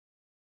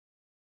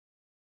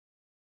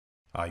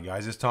Hi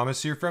guys, it's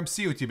Thomas here from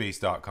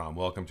COTBase.com.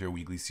 Welcome to our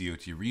weekly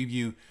COT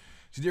review.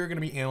 Today we're going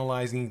to be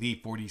analyzing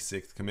the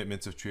 46th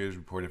Commitments of Traders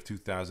Report of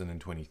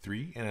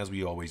 2023. And as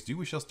we always do,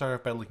 we shall start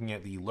off by looking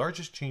at the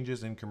largest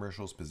changes in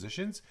commercials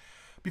positions.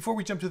 Before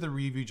we jump to the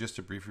review, just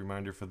a brief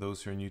reminder for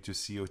those who are new to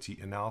COT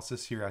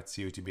analysis here at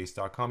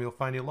COTBase.com, you'll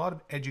find a lot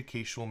of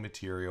educational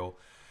material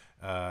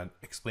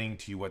explaining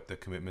to you what the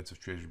Commitments of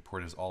Traders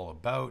Report is all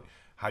about,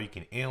 how you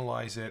can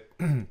analyze it.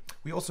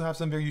 We also have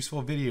some very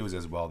useful videos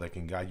as well that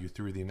can guide you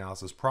through the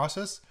analysis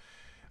process.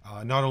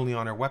 Not only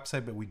on our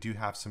website, but we do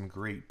have some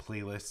great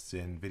playlists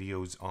and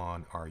videos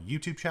on our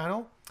YouTube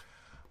channel.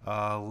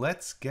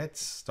 Let's get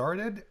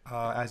started.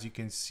 As you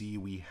can see,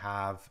 we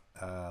have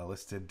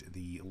listed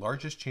the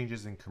largest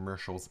changes in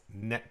commercials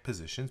net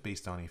positions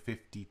based on a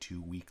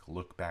 52-week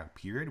look back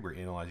period. We're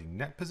analyzing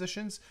net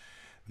positions,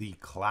 the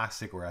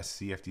classic, or as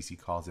CFTC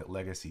calls it,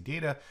 legacy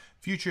data,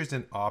 futures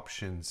and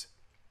options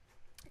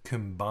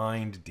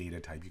combined data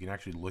type. You can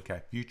actually look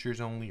at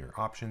futures only or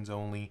options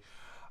only.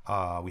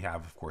 We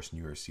have, of course,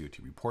 newer COT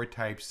report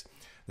types.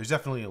 There's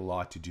definitely a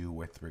lot to do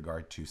with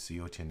regard to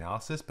COT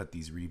analysis, but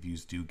these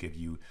reviews do give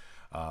you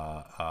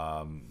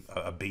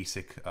a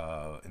basic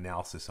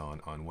analysis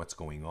on what's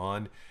going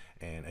on.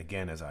 And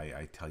again, as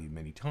I tell you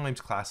many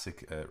times,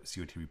 classic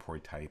COT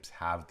report types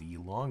have the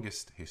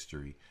longest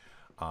history.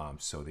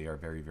 So they are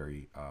very,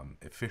 very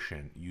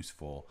efficient,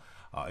 useful.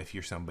 If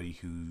you're somebody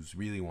who's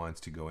really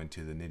wants to go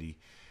into the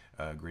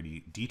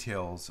nitty-gritty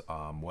details,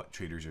 what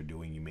traders are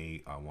doing, you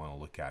may want to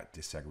look at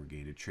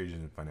disaggregated traders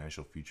and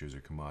financial futures or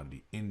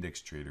commodity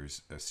index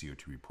traders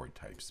CO2 report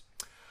types.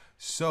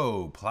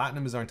 So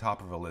platinum is on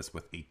top of a list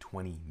with a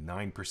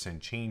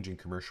 29% change in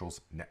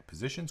commercials net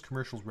positions.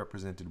 Commercials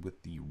represented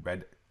with the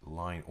red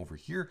line over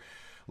here.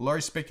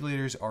 Large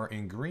speculators are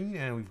in green,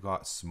 and we've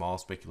got small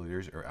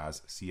speculators, or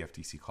as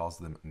CFTC calls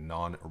them,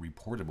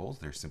 non-reportables.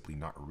 They're simply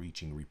not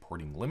reaching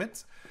reporting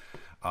limits.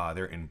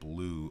 They're in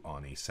blue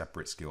on a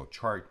separate scale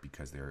chart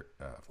because they're,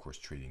 of course,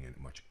 trading in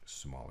much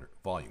smaller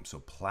volume. So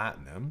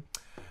platinum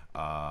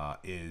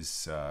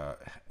is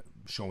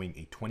showing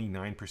a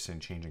 29%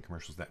 change in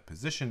commercials net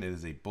position. It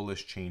is a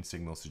bullish chain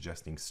signal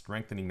suggesting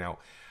strengthening. Now,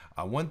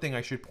 one thing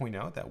I should point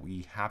out that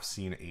we have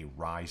seen a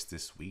rise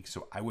this week,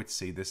 so I would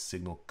say this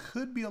signal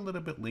could be a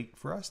little bit late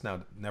for us.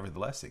 Now,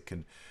 nevertheless, it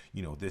can,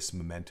 this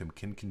momentum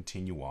can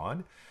continue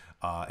on.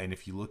 And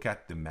if you look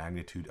at the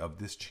magnitude of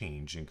this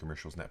change in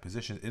commercials net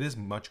position, it is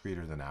much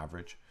greater than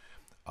average.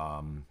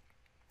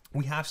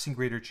 We have seen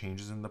greater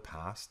changes in the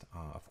past,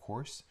 of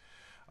course.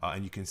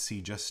 And you can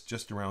see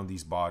just around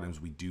these bottoms,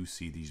 we do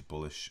see these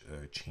bullish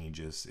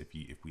changes if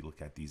we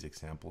look at these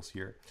examples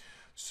here.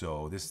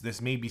 So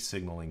this may be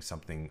signaling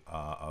something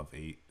of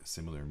a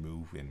similar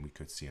move, and we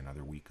could see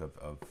another week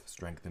of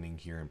strengthening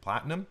here in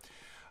platinum.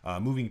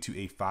 Moving to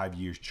a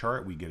 5-year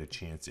chart, we get a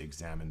chance to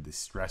examine the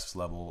stress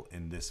level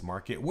in this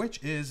market,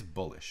 which is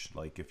bullish.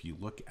 Like if you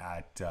look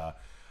at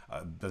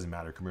doesn't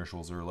matter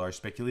commercials or large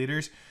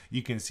speculators,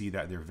 you can see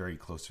that they're very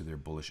close to their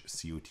bullish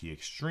COT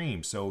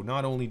Extreme. So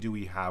not only do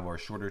we have our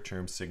shorter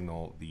term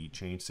signal, the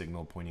change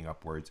signal pointing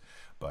upwards,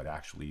 but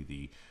actually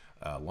the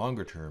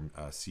longer term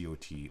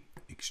COT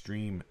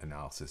Extreme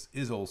analysis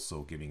is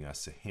also giving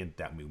us a hint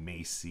that we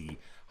may see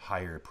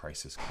higher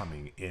prices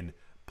coming in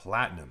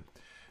platinum.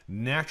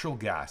 Natural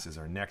gas is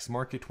our next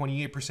market,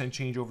 28%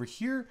 change over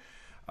here.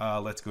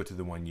 Let's go to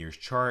the 1 year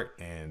chart,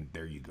 and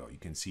there you go. You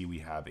can see we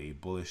have a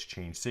bullish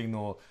change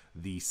signal.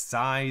 The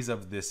size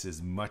of this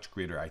is much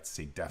greater. I'd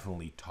say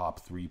definitely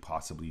top 3,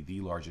 possibly the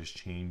largest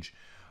change,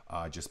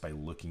 just by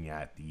looking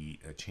at the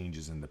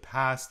changes in the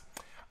past.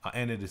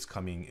 And it is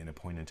coming in a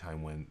point in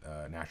time when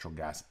natural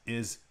gas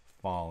is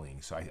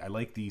falling. So I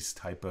like these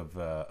type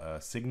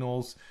of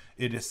signals.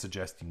 It is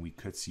suggesting we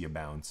could see a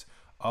bounce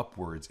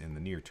upwards in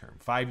the near term.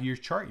 5-year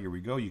chart, here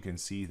we go. You can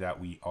see that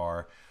we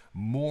are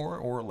more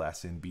or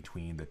less in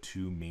between the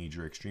two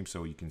major extremes.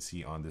 So you can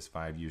see on this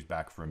 5 years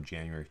back from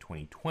January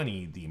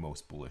 2020, the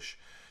most bullish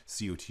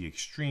COT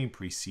Extreme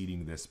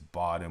preceding this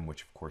bottom,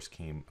 which of course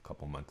came a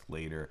couple months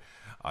later.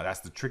 That's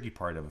the tricky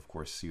part of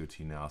course, COT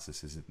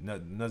analysis, is it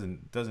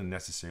doesn't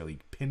necessarily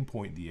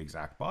pinpoint the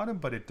exact bottom,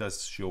 but it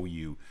does show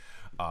you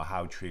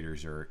how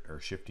traders are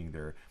shifting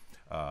their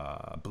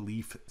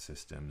belief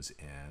systems,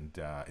 and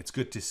it's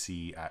good to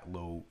see at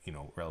low,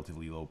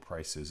 relatively low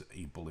prices,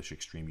 a bullish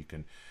extreme. You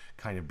can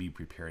kind of be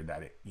prepared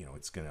that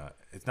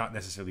it's not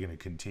necessarily going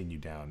to continue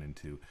down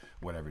into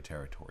whatever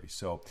territory.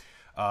 So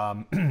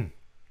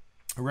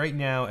right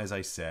now, as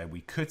I said,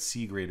 we could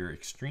see greater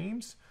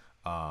extremes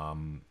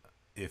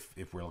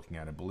if we're looking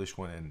at a bullish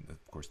one, and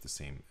of course the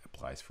same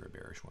applies for a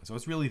bearish one. So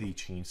it's really the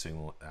change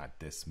signal at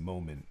this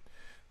moment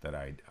that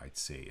I'd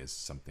say is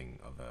something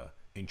of a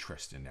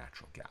interest in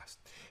natural gas.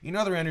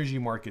 Another energy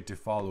market to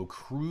follow,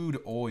 crude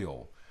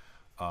oil,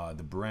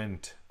 the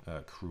Brent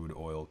crude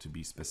oil to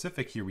be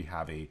specific. Here we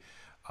have a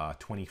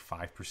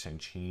 25%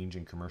 change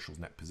in commercials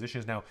net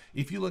positions. Now,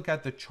 if you look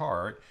at the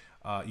chart,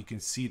 you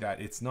can see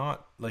that it's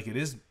not like it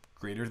is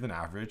greater than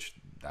average,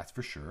 that's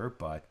for sure,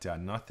 but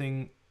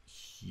nothing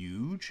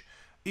huge.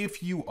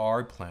 If you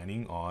are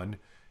planning on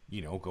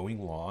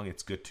going long,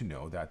 it's good to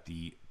know that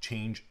the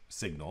change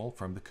signal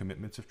from the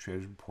commitments of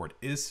traders report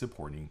is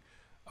supporting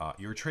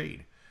your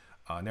trade.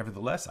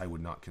 Nevertheless, I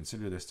would not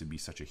consider this to be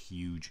such a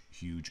huge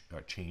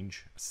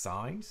change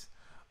size,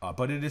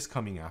 but it is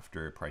coming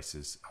after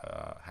prices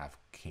have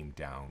came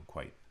down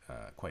quite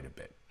a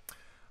bit.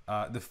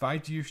 The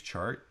 5-year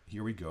chart,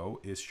 here we go,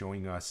 is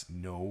showing us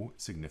no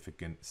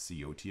significant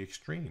COT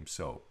extreme.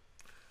 So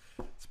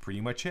that's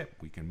pretty much it.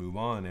 We can move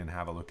on and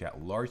have a look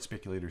at large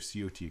speculator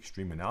COT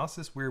extreme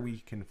analysis, where we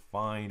can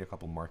find a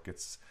couple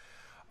markets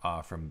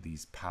from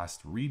these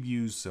past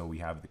reviews. So we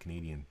have the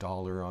Canadian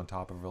dollar on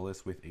top of our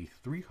list with a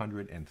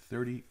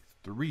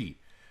 333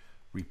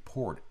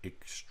 report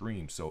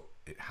extreme. So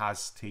it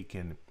has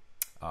taken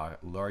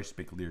large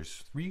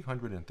speculators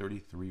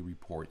 333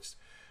 reports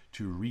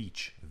to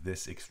reach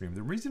this extreme.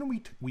 The reason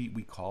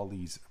we call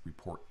these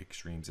report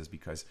extremes is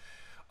because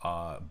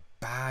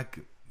back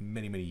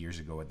many years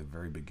ago, at the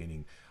very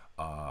beginning,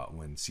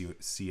 when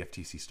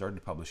CFTC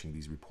started publishing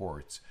these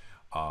reports,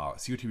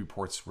 COT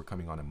reports were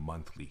coming on a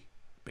monthly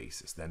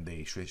basis. Then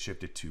they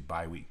shifted to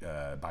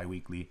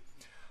bi-weekly.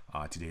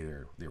 Today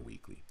they're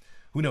weekly.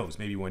 Who knows?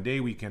 Maybe one day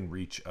we can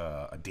reach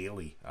a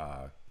daily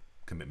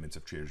commitments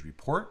of traders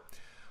report.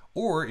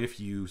 Or if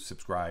you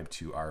subscribe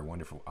to our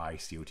wonderful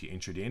iCOT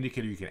Intraday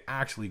Indicator, you can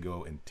actually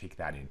go and take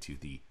that into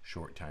the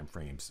short time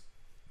frames,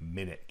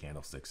 minute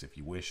candlesticks if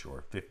you wish,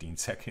 or 15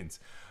 seconds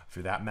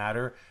for that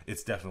matter.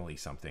 It's definitely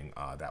something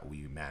that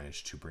we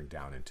managed to bring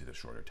down into the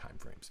shorter time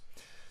frames.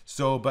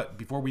 So, but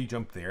before we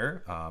jump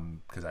there,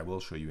 because I will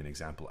show you an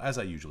example, as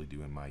I usually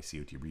do in my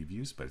COT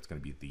reviews, but it's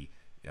going to be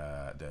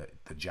the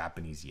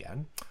Japanese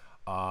yen.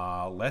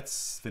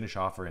 Let's finish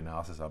off our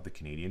analysis of the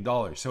Canadian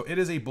dollar. So it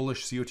is a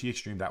bullish COT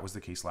extreme. That was the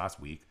case last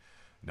week.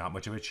 Not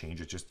much of a change.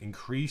 It just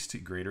increased to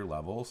greater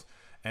levels,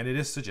 and it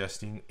is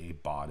suggesting a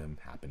bottom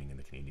happening in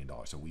the Canadian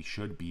dollar. So we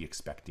should be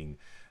expecting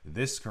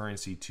this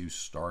currency to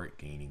start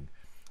gaining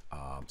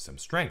some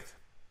strength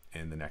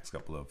in the next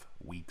couple of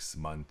weeks,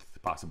 months,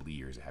 possibly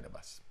years ahead of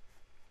us.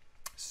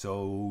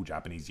 So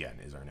Japanese yen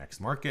is our next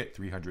market,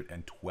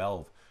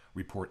 312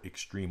 report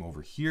extreme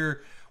over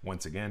here.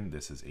 Once again,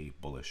 this is a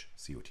bullish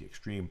COT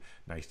extreme.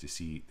 Nice to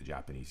see the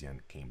Japanese yen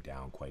came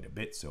down quite a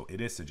bit. So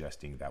it is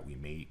suggesting that we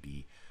may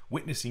be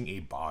witnessing a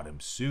bottom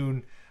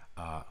soon.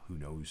 Who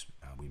knows?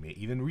 We may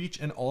even reach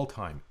an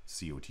all-time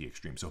COT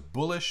extreme. So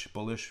bullish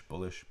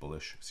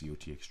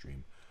COT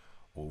extreme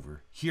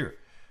over here.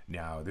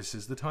 Now, this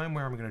is the time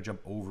where I'm going to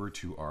jump over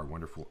to our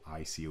wonderful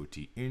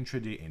iCOT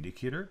Intraday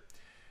Indicator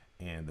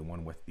and the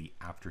one with the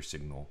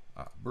AfterSignal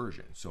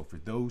version. So for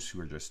those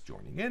who are just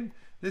joining in,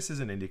 this is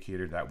an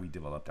indicator that we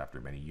developed after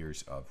many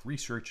years of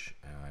research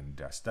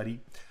and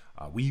study.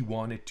 We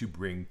wanted to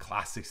bring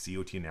classic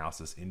COT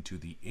analysis into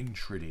the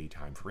intraday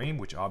time frame,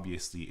 which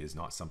obviously is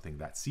not something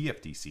that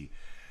CFTC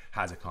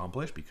has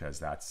accomplished, because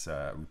that's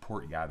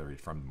report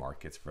gathered from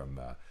markets, from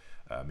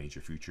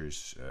major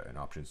futures and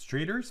options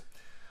traders.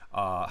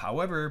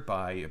 However,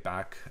 by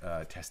back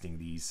testing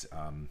these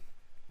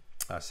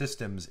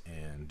systems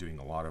and doing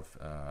a lot of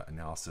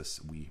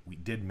analysis, we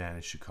did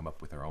manage to come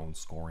up with our own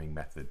scoring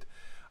method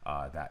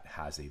that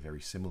has a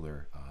very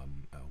similar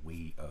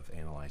way of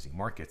analyzing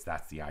markets.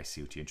 That's the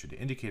iCOT Intraday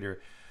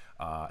Indicator.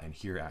 And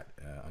here at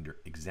under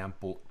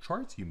example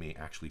charts, you may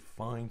actually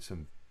find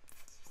some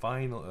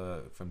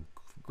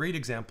great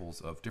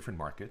examples of different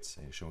markets,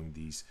 and showing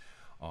these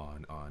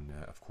on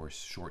of course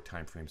short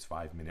time frames,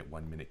 5-minute,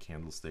 1-minute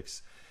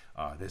candlesticks.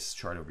 This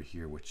chart over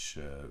here, which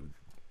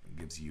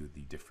gives you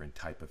the different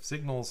type of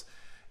signals,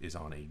 is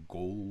on a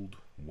gold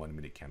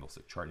 1-minute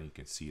candlestick chart, and you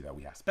can see that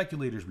we have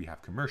speculators, we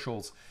have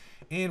commercials,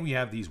 and we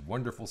have these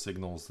wonderful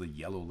signals. The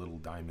yellow little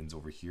diamonds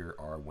over here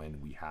are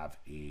when we have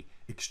a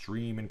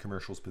extreme in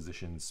commercials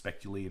positions.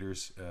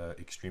 Speculators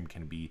extreme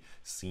can be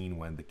seen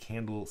when the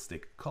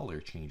candlestick color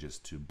changes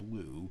to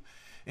blue,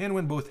 and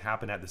when both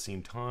happen at the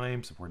same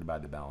time, supported by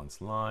the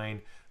balanced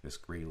line, this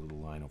gray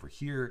little line over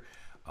here.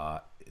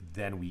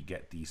 Then we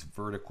get these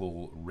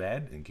vertical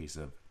red in case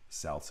of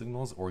sell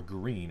signals, or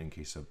green in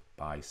case of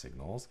buy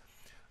signals.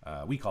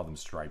 We call them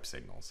stripe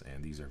signals,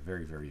 and these are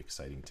very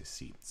exciting to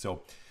see.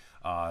 So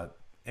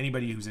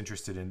anybody who's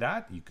interested in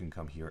that, you can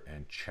come here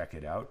and check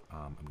it out.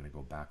 I'm going to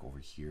go back over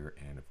here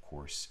and of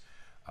course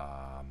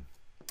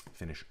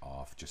finish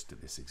off just to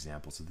this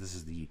example. So this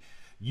is the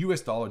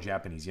US dollar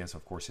Japanese yen. So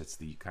of course it's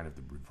the kind of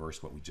the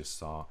reverse what we just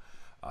saw.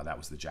 That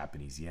was the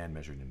Japanese yen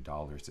measured in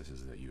dollars. This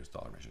is the US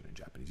dollar measured in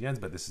Japanese yens,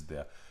 but this is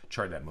the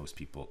chart that most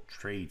people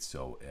trade.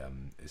 So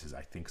this is,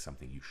 I think,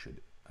 something you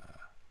should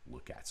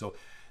look at. So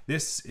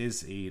this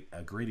is a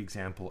great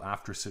example.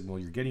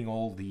 AfterSignal, you're getting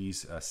all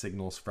these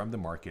signals from the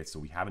market. So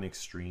we have an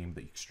extreme.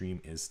 The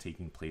extreme is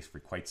taking place for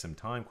quite some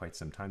time.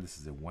 This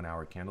is a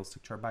 1-hour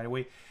candlestick chart, by the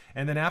way.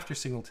 And then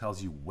AfterSignal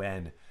tells you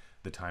when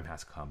the time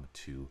has come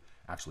to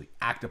actually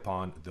act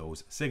upon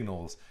those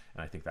signals.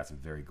 And I think that's a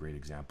very great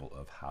example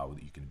of how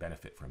you can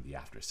benefit from the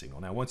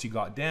AfterSignal. Now, once you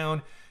got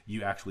down,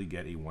 you actually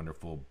get a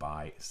wonderful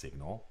buy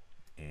signal,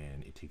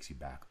 and it takes you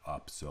back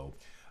up. So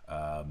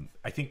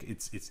I think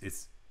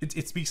it's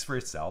it speaks for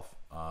itself.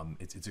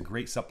 It's a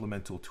great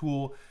supplemental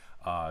tool.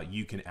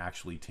 You can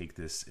actually take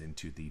this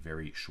into the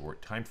very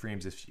short time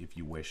frames if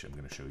you wish. I'm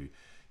going to show you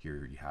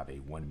here. You have a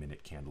 1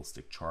 minute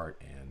candlestick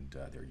chart, and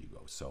there you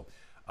go. So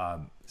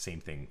same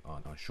thing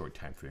on short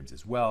time frames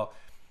as well.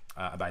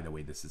 By the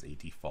way, this is a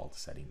default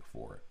setting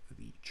for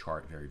the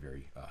chart. Very,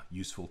 very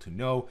useful to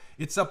know.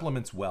 It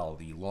supplements well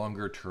the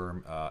longer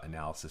term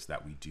analysis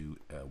that we do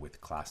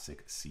with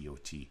classic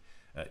COT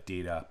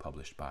data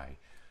published by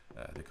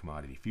the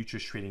Commodity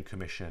Futures Trading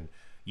Commission.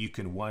 You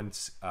can when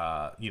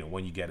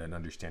you get an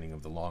understanding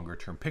of the longer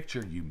term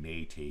picture, you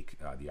may take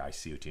the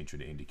iCOT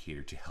Intraday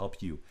Indicator to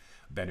help you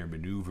better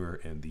maneuver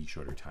in the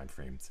shorter time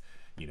frames,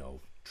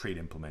 trade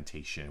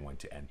implementation, when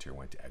to enter,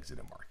 when to exit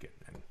a market,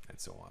 and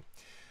so on.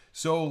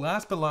 So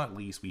last but not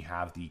least, we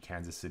have the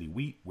Kansas City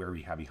wheat, where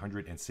we have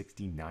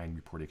 169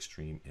 report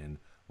extreme in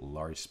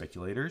large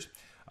speculators.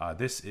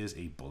 This is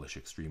a bullish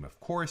extreme, of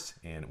course,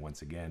 and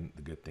once again,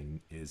 the good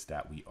thing is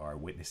that we are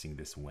witnessing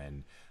this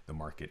when the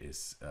market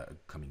is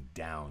coming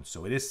down.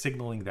 So it is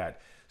signaling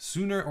that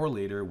sooner or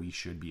later we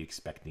should be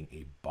expecting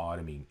a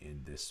bottoming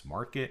in this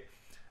market,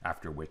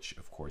 after which,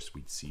 of course,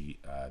 we'd see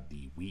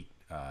the wheat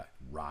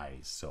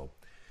rise. So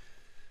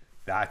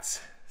that's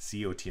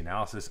COT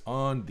analysis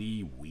on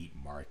the wheat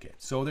market.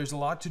 So there's a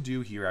lot to do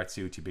here at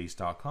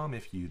COTBase.com.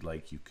 If you'd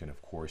like, you can,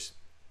 of course,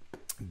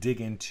 dig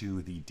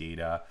into the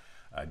data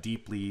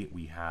deeply.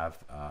 We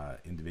have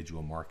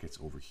individual markets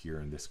over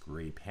here in this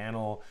gray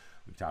panel.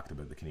 We talked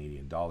about the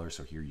Canadian dollar,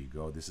 so here you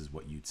go. This is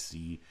what you'd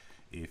see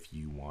if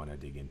you want to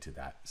dig into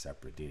that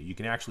separate data. You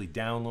can actually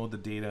download the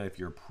data if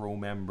you're a pro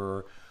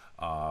member,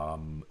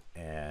 and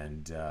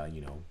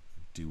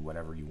do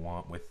whatever you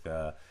want with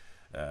the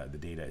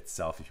data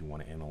itself if you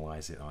want to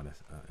analyze it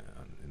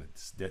in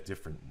a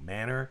different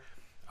manner.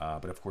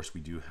 But of course,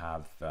 we do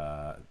have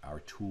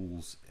our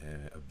tools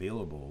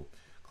available,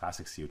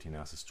 classic COT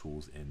analysis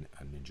tools in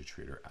a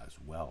NinjaTrader as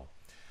well.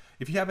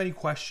 If you have any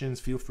questions,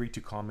 feel free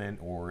to comment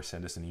or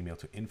send us an email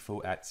to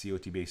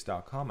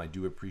info@cotbase.com. I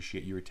do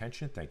appreciate your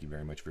attention. Thank you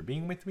very much for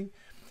being with me.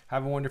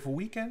 Have a wonderful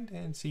weekend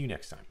and see you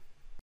next time.